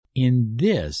In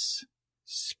this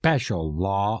special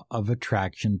Law of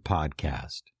Attraction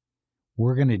podcast,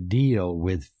 we're going to deal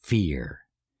with fear.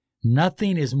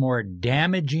 Nothing is more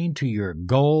damaging to your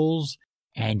goals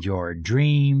and your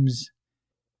dreams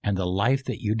and the life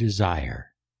that you desire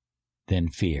than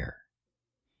fear.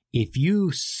 If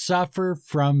you suffer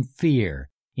from fear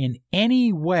in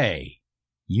any way,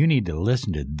 you need to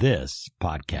listen to this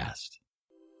podcast.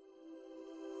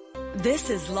 This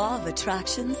is Law of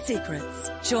Attraction Secrets.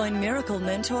 Join Miracle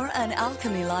Mentor and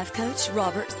Alchemy Life Coach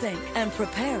Robert Zink and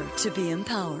prepare to be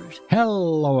empowered.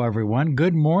 Hello, everyone.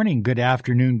 Good morning, good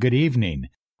afternoon, good evening,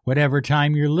 whatever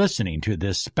time you're listening to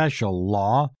this special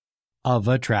Law of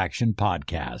Attraction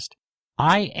podcast.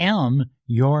 I am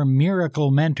your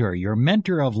miracle mentor, your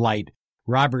mentor of light,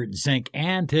 Robert Zink.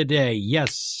 And today,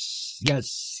 yes,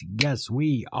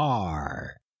 we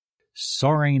are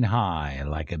soaring high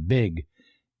like a big,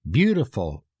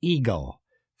 beautiful eagle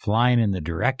flying in the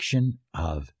direction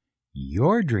of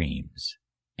your dreams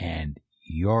and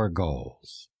your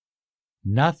goals.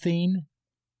 Nothing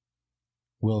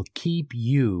will keep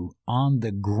you on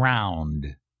the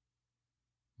ground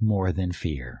more than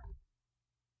fear.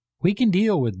 We can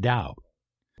deal with doubt.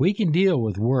 We can deal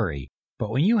with worry.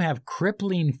 But when you have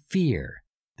crippling fear,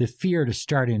 the fear to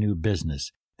start a new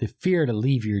business, the fear to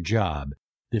leave your job,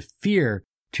 the fear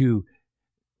to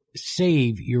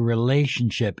save your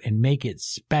relationship and make it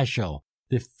special,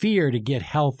 the fear to get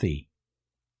healthy.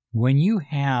 When you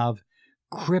have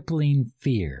crippling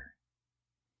fear,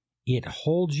 it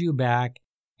holds you back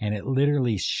and it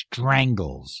literally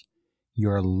strangles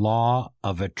your law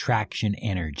of attraction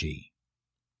energy.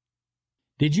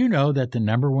 Did you know that the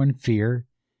number one fear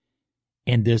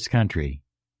in this country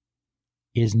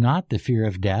is not the fear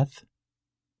of death?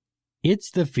 It's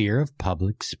the fear of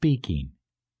public speaking.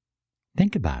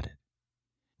 Think about it.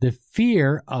 The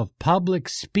fear of public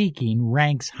speaking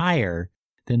ranks higher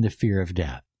than the fear of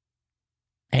death.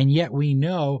 And yet we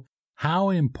know how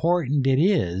important it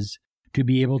is to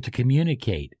be able to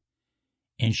communicate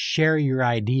and share your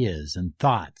ideas and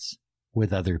thoughts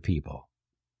with other people.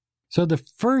 So the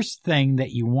first thing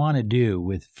that you want to do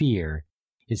with fear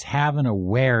is have an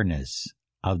awareness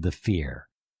of the fear.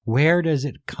 Where does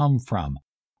it come from?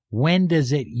 When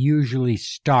does it usually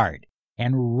start?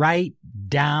 And write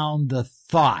down the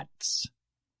thoughts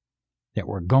that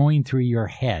were going through your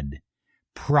head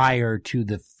prior to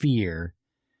the fear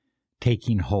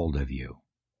taking hold of you.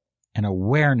 And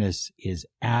awareness is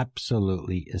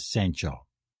absolutely essential.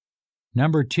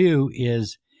 Number 2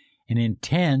 is an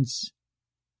intense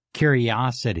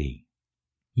curiosity.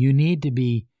 You need to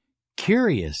be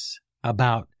curious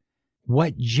about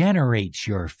what generates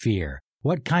your fear,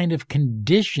 what kind of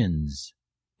conditions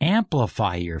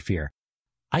amplify your fear.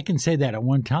 I can say that at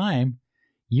one time,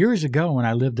 years ago when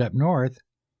I lived up north,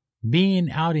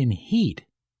 being out in heat,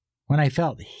 when I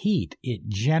felt heat, it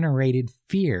generated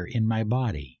fear in my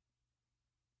body.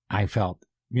 I felt,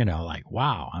 like,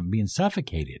 wow, I'm being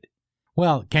suffocated.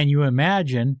 Well, can you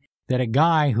imagine that a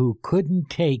guy who couldn't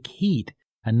take heat,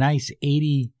 a nice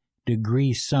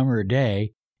 80-degree summer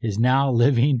day, is now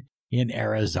living in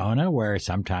Arizona where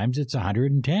sometimes it's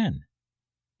 110.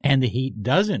 And the heat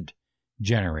doesn't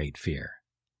generate fear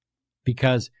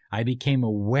because I became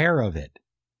aware of it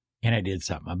and I did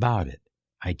something about it.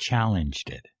 I challenged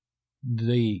it.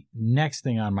 The next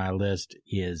thing on my list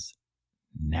is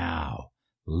now,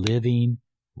 living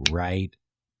right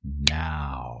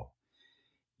now.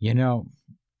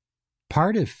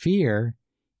 Part of fear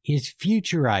is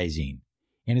futurizing,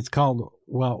 and it's called,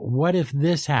 what if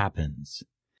this happens?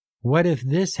 What if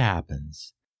this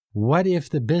happens? What if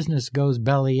the business goes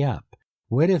belly up?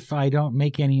 What if I don't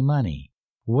make any money?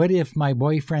 What if my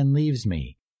boyfriend leaves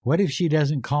me? What if she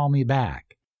doesn't call me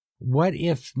back? What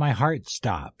if my heart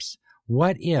stops?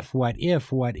 What if?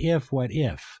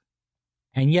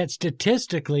 And yet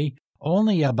statistically,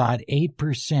 only about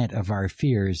 8% of our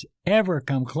fears ever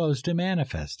come close to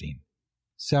manifesting.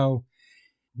 So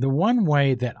the one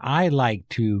way that I like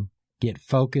to get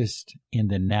focused in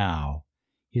the now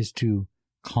is to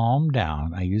calm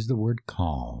down. I use the word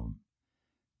calm.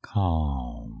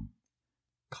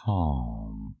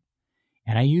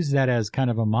 And I use that as kind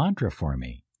of a mantra for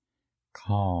me.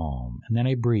 Calm. And then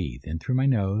I breathe in through my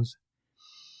nose,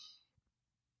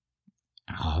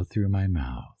 out through my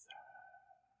mouth.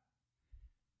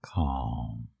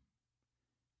 Calm.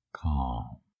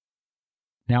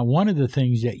 Now, one of the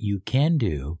things that you can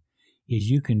do is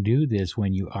you can do this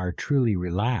when you are truly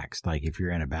relaxed, like if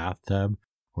you're in a bathtub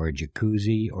or a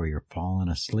jacuzzi or you're falling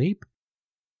asleep.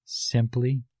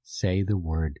 Simply say the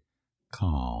word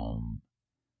calm,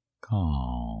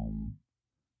 calm,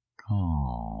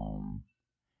 calm.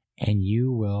 and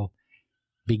you will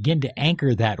begin to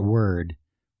anchor that word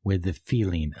with the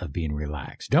feeling of being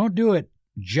relaxed. Don't do it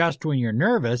just when you're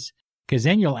nervous, because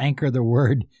then you'll anchor the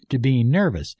word to being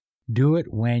nervous. Do it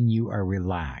when you are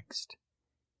relaxed.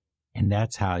 And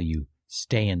that's how you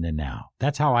stay in the now.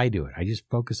 That's how I do it. I just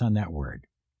focus on that word.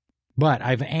 But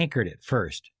I've anchored it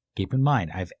first. Keep in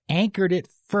mind, I've anchored it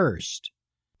first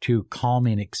to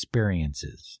calming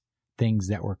experiences, things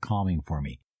that were calming for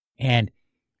me. And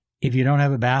if you don't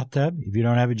have a bathtub, if you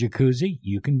don't have a jacuzzi,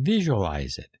 you can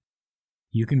visualize it.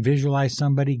 You can visualize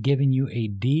somebody giving you a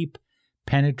deep,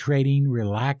 penetrating,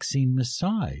 relaxing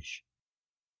massage.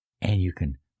 And you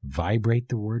can vibrate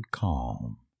the word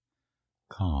calm,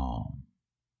 calm,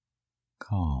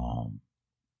 calm.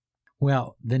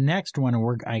 Well, the next one,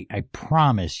 I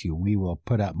promise you we will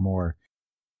put up more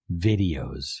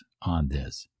videos on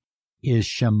this, is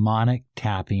shamanic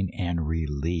tapping and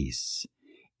release.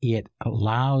 It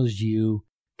allows you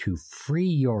to free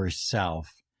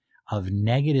yourself of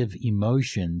negative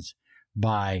emotions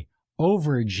by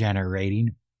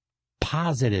over-generating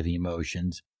positive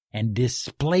emotions and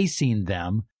displacing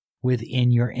them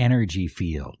within your energy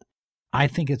field. I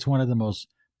think it's one of the most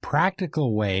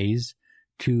practical ways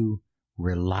to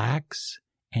relax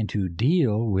and to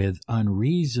deal with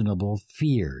unreasonable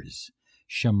fears.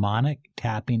 Shamanic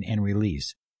tapping and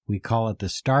release. We call it the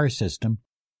STAR system,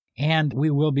 and we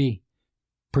will be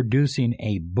producing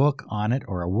a book on it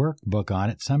or a workbook on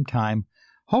it sometime,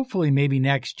 hopefully maybe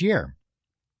next year.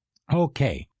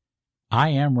 Okay, I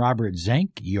am Robert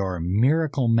Zink, your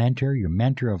miracle mentor, your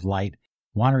mentor of light.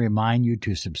 Want to remind you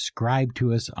to subscribe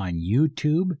to us on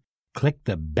YouTube. Click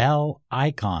the bell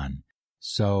icon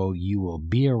so you will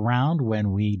be around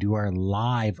when we do our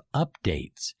live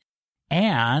updates.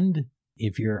 And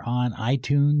if you're on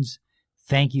iTunes,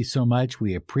 thank you so much.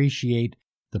 We appreciate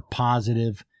the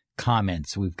positive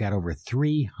comments. We've got over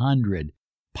 300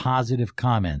 positive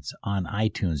comments on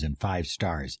iTunes and 5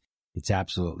 stars. It's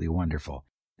absolutely wonderful.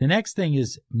 The next thing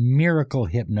is miracle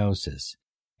hypnosis.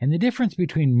 And the difference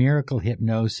between miracle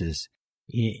hypnosis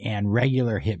and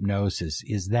regular hypnosis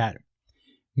is that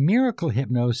miracle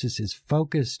hypnosis is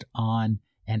focused on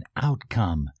an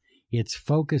outcome. It's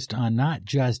focused on not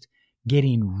just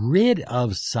getting rid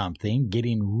of something,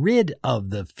 getting rid of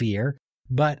the fear,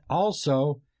 but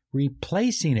also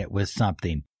replacing it with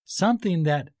something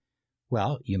that,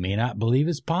 well, you may not believe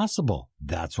is possible.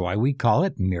 That's why we call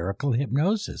it miracle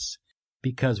hypnosis.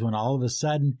 Because when all of a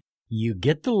sudden you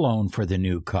get the loan for the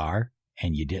new car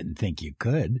and you didn't think you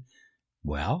could,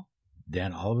 well,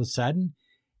 then all of a sudden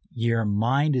your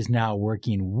mind is now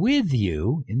working with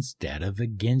you instead of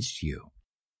against you.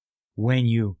 When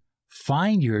you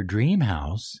find your dream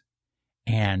house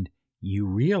and you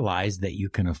realize that you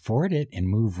can afford it and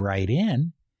move right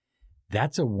in,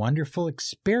 that's a wonderful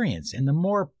experience. And the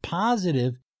more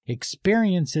positive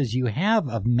experiences you have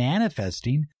of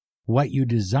manifesting what you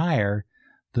desire,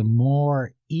 the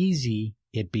more easy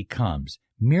it becomes.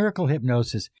 Miracle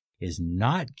hypnosis is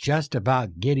not just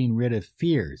about getting rid of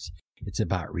fears. It's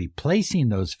about replacing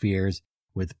those fears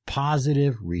with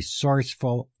positive,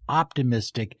 resourceful,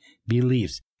 optimistic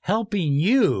beliefs, helping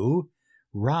you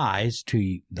rise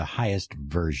to the highest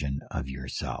version of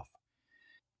yourself.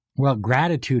 Well,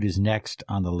 gratitude is next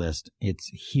on the list. It's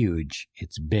huge.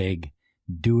 It's big.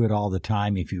 Do it all the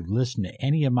time. If you've listened to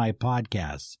any of my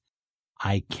podcasts,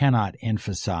 I cannot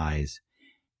emphasize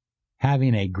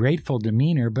having a grateful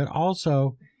demeanor, but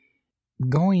also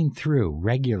going through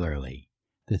regularly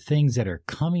the things that are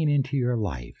coming into your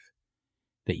life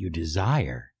that you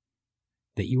desire,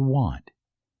 that you want,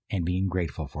 and being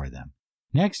grateful for them.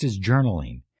 Next is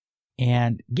journaling,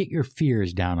 and get your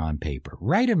fears down on paper.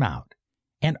 Write them out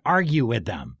and argue with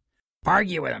them.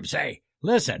 Argue with them. Say,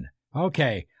 listen,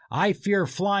 okay, I fear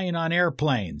flying on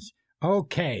airplanes.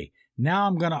 Okay, now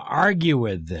I'm going to argue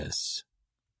with this.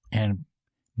 And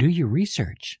do your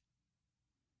research.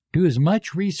 Do as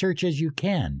much research as you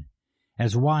can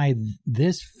as why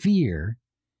this fear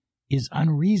is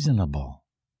unreasonable.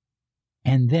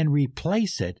 And then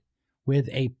replace it with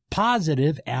a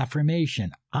positive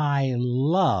affirmation. I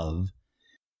love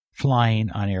flying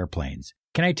on airplanes.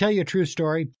 Can I tell you a true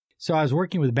story? So I was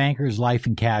working with Bankers Life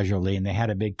and Casualty, and they had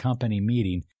a big company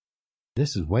meeting.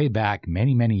 This is way back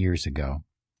many, many years ago.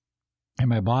 And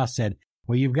my boss said,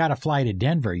 well, you've got to fly to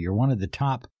Denver. You're one of the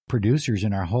top producers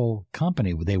in our whole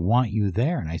company. They want you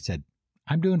there. And I said,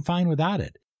 I'm doing fine without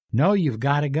it. No, you've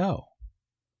got to go.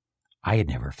 I had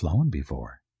never flown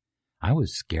before. I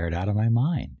was scared out of my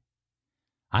mind.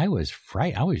 I was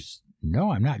frightened.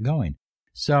 No, I'm not going.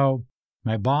 So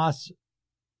my boss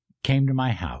came to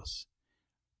my house.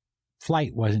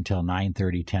 Flight wasn't until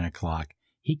 9:30, 10 o'clock.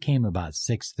 He came about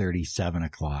 6:30, 7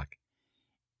 o'clock,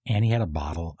 and he had a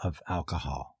bottle of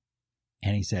alcohol.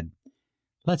 And he said,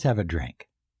 let's have a drink.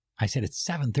 I said, it's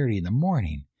 7:30 in the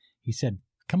morning. He said,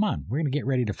 come on, we're going to get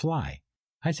ready to fly.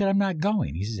 I said, I'm not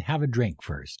going. He says, have a drink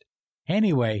first.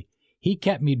 Anyway, he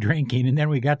kept me drinking, and then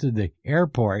we got to the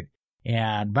airport,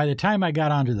 and by the time I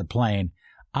got onto the plane,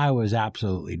 I was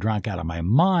absolutely drunk out of my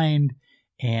mind,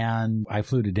 and I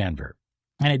flew to Denver.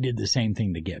 And I did the same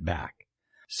thing to get back.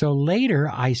 So later,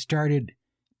 I started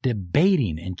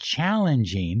debating and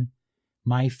challenging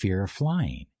my fear of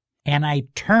flying. And I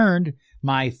turned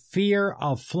my fear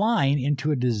of flying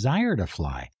into a desire to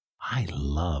fly. I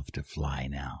love to fly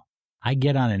now. I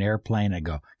get on an airplane, I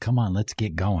go, come on, let's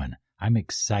get going. I'm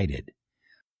excited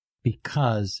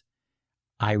because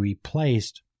I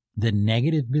replaced the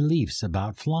negative beliefs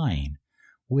about flying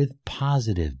with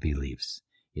positive beliefs.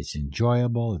 It's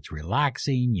enjoyable, it's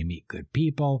relaxing, you meet good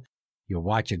people, you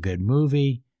watch a good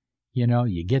movie,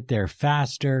 you get there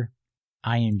faster.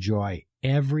 I enjoy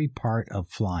every part of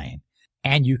flying.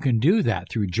 And you can do that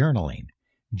through journaling.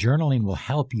 Journaling will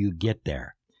help you get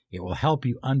there. It will help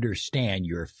you understand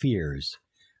your fears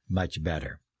much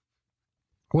better.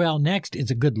 Well, next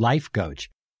is a good life coach.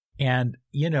 And,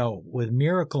 with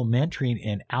Miracle Mentoring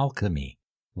and Alchemy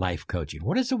Life Coaching.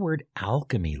 What does the word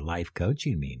alchemy life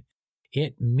coaching mean?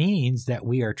 It means that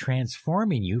we are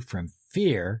transforming you from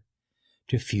fear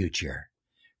to future,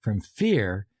 from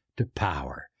fear to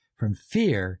power, from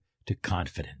fear to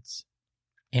confidence.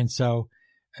 And so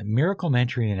Miracle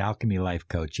Mentoring and Alchemy Life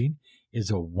Coaching is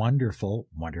a wonderful,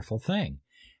 wonderful thing.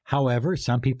 However,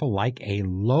 some people like a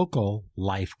local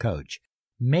life coach.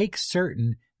 Make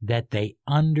certain that they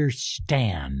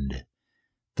understand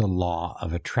the law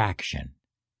of attraction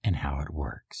and how it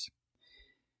works.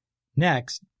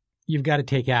 Next, you've got to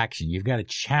take action. You've got to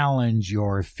challenge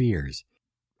your fears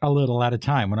a little at a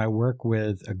time. When I work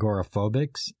with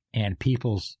agoraphobics and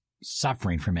people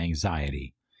suffering from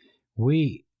anxiety,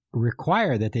 we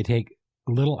require that they take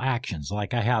little actions.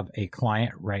 Like I have a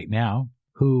client right now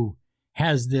who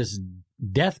has this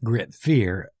death grip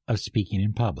fear of speaking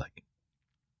in public.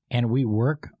 And we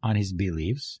work on his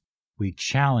beliefs. We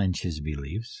challenge his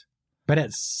beliefs. But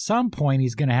at some point,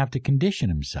 he's going to have to condition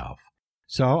himself.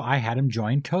 So I had him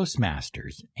join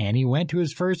Toastmasters, and he went to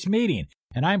his first meeting.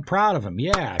 And I'm proud of him.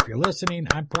 Yeah, if you're listening,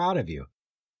 I'm proud of you.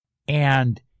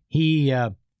 And he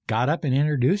got up and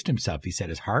introduced himself. He said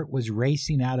his heart was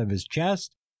racing out of his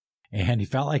chest, and he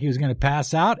felt like he was going to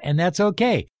pass out. And that's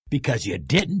okay, because you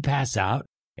didn't pass out,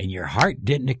 and your heart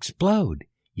didn't explode.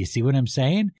 You see what I'm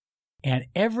saying? And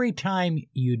every time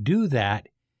you do that,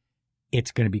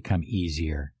 it's going to become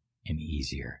easier and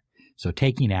easier. So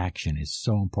taking action is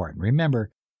so important.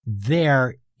 Remember,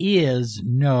 there is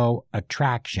no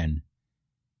attraction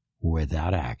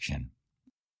without action.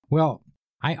 Well,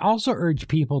 I also urge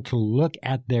people to look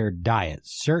at their diet.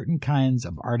 Certain kinds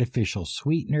of artificial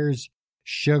sweeteners,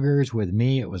 sugars. With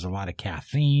me, it was a lot of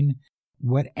caffeine.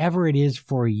 Whatever it is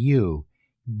for you,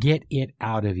 get it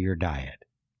out of your diet.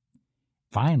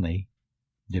 Finally,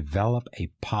 develop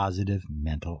a positive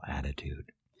mental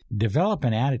attitude. Develop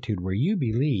an attitude where you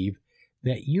believe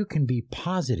that you can be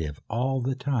positive all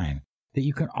the time, that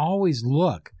you can always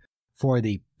look for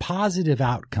the positive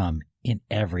outcome in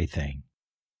everything.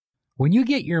 When you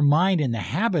get your mind in the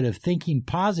habit of thinking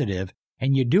positive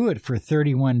and you do it for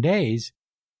 31 days,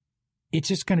 it's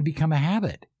just going to become a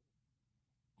habit.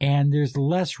 And there's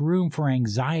less room for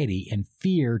anxiety and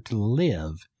fear to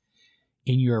live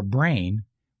in your brain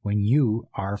when you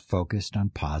are focused on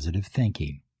positive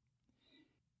thinking.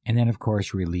 And then, of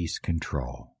course, release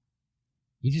control.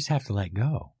 You just have to let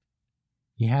go.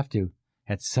 You have to,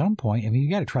 at some point,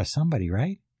 you got to trust somebody,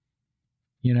 right?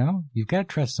 You've got to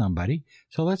trust somebody.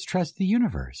 So let's trust the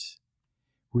universe.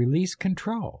 Release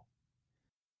control.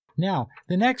 Now,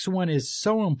 the next one is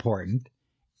so important,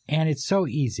 and it's so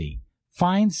easy.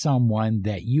 Find someone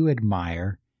that you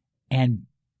admire and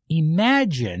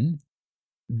imagine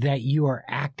that you are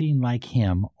acting like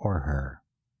him or her.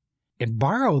 And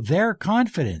borrow their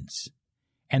confidence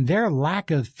and their lack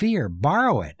of fear.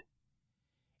 Borrow it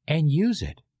and use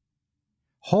it.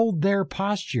 Hold their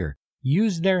posture.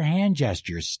 Use their hand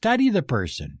gestures. Study the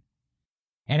person.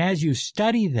 And as you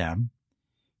study them,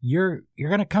 you're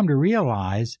going to come to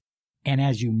realize, and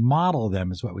as you model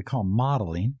them, is what we call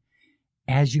modeling,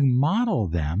 as you model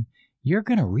them, you're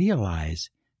going to realize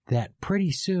that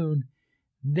pretty soon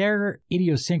their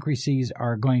idiosyncrasies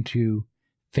are going to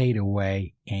fade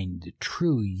away, and the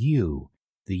true you,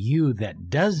 the you that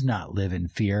does not live in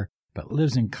fear, but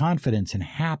lives in confidence and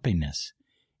happiness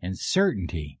and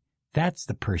certainty, that's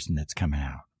the person that's coming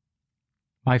out.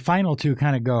 My final two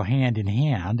kind of go hand in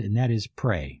hand, and that is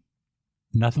pray.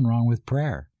 Nothing wrong with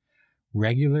prayer.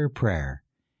 Regular prayer.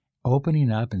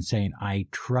 Opening up and saying, I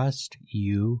trust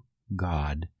you,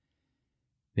 God,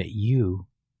 that you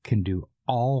can do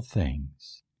all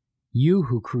things. You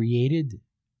who created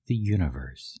the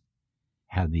universe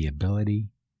have the ability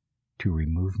to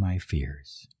remove my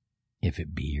fears, if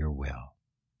it be your will.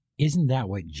 Isn't that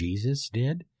what Jesus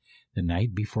did the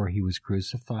night before he was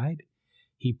crucified?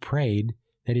 He prayed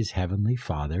that his heavenly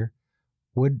Father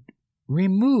would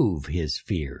remove his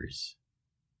fears,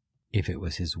 if it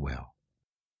was his will.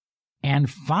 And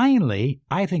finally,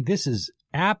 I think this is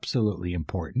absolutely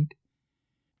important,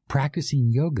 practicing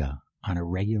yoga on a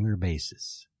regular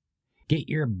basis. Get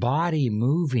your body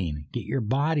moving, get your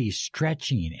body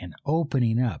stretching and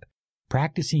opening up.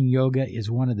 Practicing yoga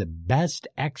is one of the best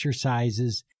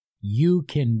exercises you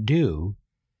can do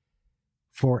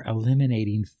for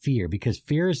eliminating fear, because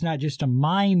fear is not just a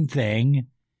mind thing.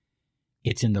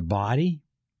 It's in the body,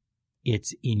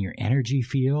 it's in your energy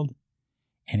field,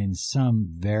 and in some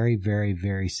very, very,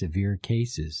 very severe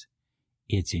cases,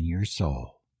 it's in your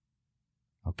soul.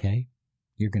 Okay?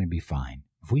 You're going to be fine.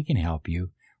 If we can help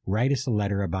you, write us a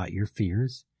letter about your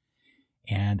fears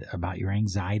and about your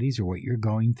anxieties or what you're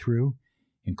going through.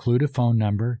 Include a phone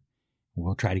number.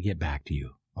 We'll try to get back to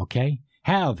you. Okay?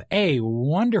 Have a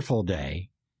wonderful day,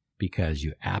 because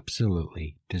you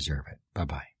absolutely deserve it.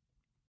 Bye-bye.